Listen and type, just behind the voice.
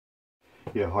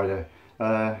Yeah, hi there.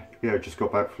 Yeah, just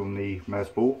got back from the Mayor's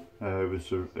Ball. It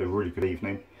was a really good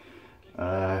evening.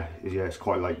 Yeah, it's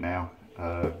quite late now.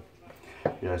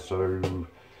 Yeah, so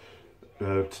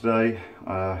today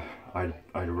I had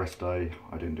a rest day.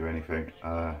 I didn't do anything.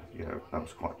 Yeah, that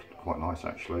was quite nice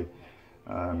actually.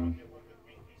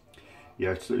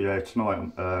 Yeah, yeah,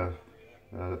 tonight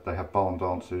they have barn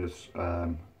dances,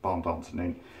 barn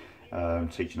dancing in,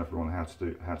 teaching everyone how to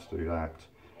do that.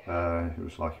 It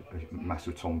was like a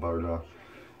massive tombola.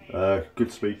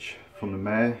 Good speech from the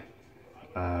mayor.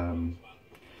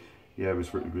 Yeah, it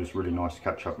was really nice to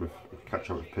catch up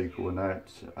with people and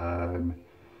that.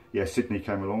 Yeah, Sydney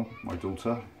came along, my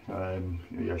daughter.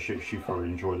 Yeah, she thoroughly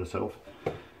enjoyed herself.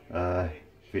 I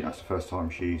think that's the first time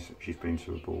she's been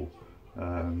to a ball.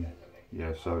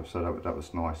 Yeah, so that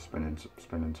was nice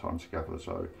spending time together.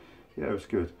 So yeah, it was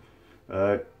good.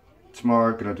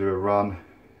 Tomorrow, gonna do a run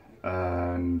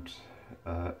and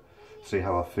see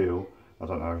how I feel. I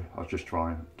don't know. I'll just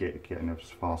try and get in as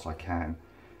far as I can.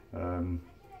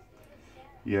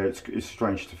 Yeah, it's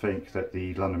strange to think that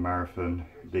the London Marathon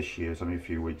this year is only a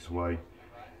few weeks away,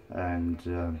 and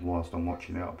whilst I'm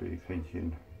watching it, I'll be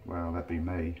thinking, "Wow, that'd be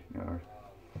me,"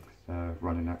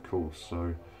 running that course.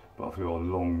 So, but I've got a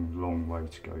long way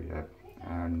to go yet,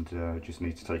 and just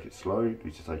need to take it slow,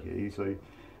 need to take it easy,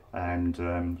 and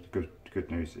good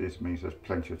news is it means there's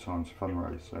plenty of time to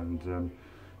fundraise and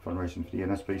fundraising for the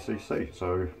NSPCC.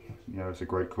 So, it's a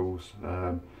great cause,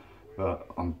 but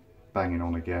I'm banging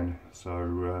on again.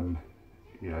 So,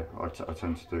 yeah, I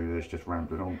tend to do this, just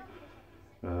rambling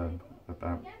on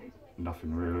about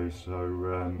nothing really.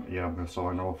 So, yeah, I'm going to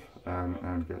sign off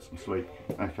and get some sleep.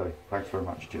 Okay, thanks very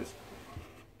much. Cheers.